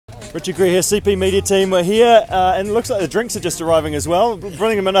Richard Greer here, CP Media team. We're here, and it looks like the drinks are just arriving as well.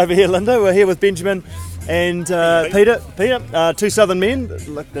 Bringing them in over here, Linda. We're here with Benjamin and Peter. Two Southern men.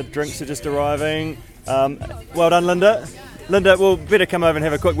 Look, the drinks are just arriving. Well done, Linda. Linda, we'll better come over and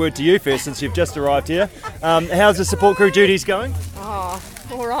have a quick word to you first, since you've just arrived here. How's the support crew duties going? Oh,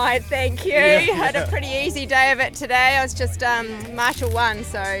 all right, thank you. Had a pretty easy day of it today. I was just Marshall 1,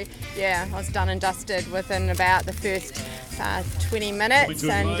 so yeah, I was done and dusted within about the first 20 minutes,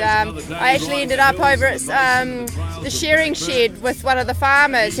 and I actually ended up over at the shearing shed with one of the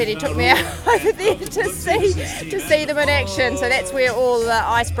farmers, and he took me out over there to see them in action. So that's where all the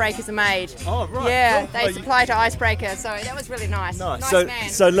icebreakers are made. Oh, right. Yeah, cool. they supply to icebreaker, so that was really nice. Nice man.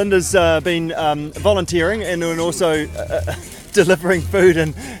 So Linda's been volunteering and also delivering food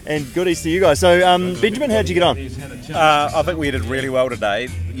and goodies to you guys. So Benjamin, how'd you get on? I think we did really well today.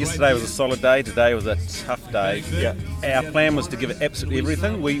 Yesterday was a solid day, today was a tough day. Yeah. Our plan was to give it absolutely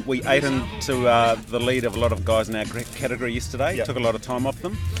everything. We ate into the lead of a lot of guys in our category yesterday. Yeah. Took a lot of time off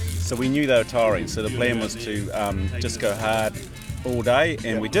them, so we knew they were tiring, so the plan was to just go hard all day,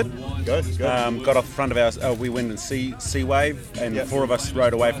 and we did. Good. Got off front of ours. We went in Sea Wave, and four of us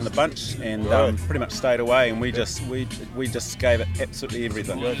rode away from the bunch, and pretty much stayed away. And we just gave it absolutely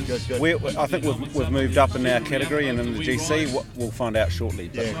everything. Good. I think we've moved up in our category and in the GC. We'll find out shortly.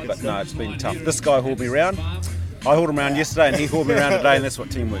 But no, it's been tough. This guy hauled me around. I hauled him around yesterday, and he hauled me around today, and that's what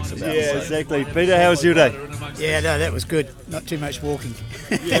teamwork's about. Yeah, exactly. Peter, how was your day? Yeah, no, that was good. Not too much walking.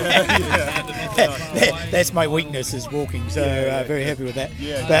 That's my weakness, is walking. So very happy with that.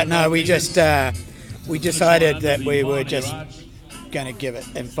 But no, we decided that we were just going to give it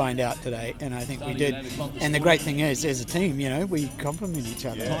and find out today, and I think we did. And the great thing is, as a team, we complement each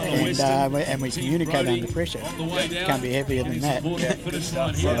other, and we communicate under pressure. Can't be happier than that.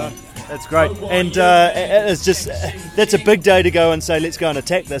 That's great. And it's just that's a big day to go and say, let's go and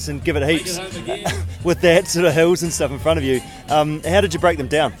attack this and give it heaps with that sort of hills and stuff in front of you. How did you break them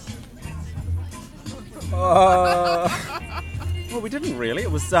down? Well, we didn't really.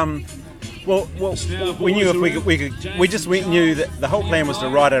 It was Well, we knew if we could. We knew that the whole plan was to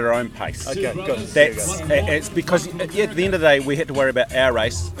ride at our own pace. Okay, good. It's because at the end of the day we had to worry about our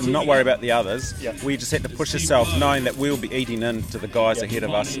race and not worry about the others. Yeah. We just had to push ourselves, knowing that we'll be eating into the guys ahead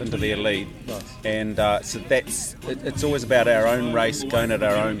of us, into their lead. Nice. And so it's always about our own race, going at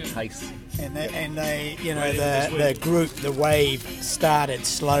our own pace. And they, the group, the wave started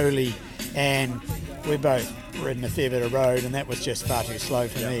slowly, and we both ridden a fair bit of road, and that was just far too slow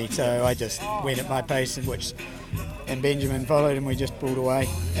for me. So I just went at my pace, and Benjamin followed, and we just pulled away,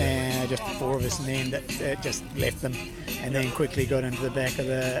 and just four of us in the end that just left them, and then quickly got into the back of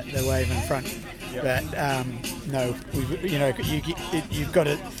the wave in front. But no, you've got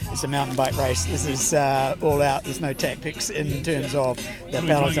it. It's a mountain bike race. This is all out. There's no tactics in terms of the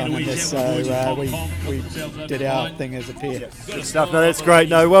peloton in this. So we did our thing as a pair. Good stuff. No, that's great.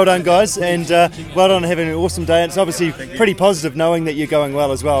 No, well done, guys, and well done on having an awesome day. It's obviously pretty positive knowing that you're going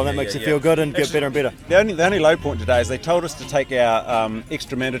well as well, and that makes you feel good and get better and better. The only low point today is they told us to take our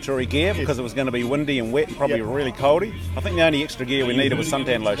extra mandatory gear because it was going to be windy and wet and probably really coldy. I think the only extra gear we needed was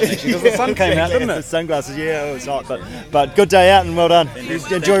suntan lotion, actually, because the sun came out, didn't it? The sunglasses, it was hot, but good day out and well done.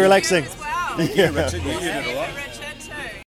 Enjoy relaxing. Yeah, Richard, you did all right.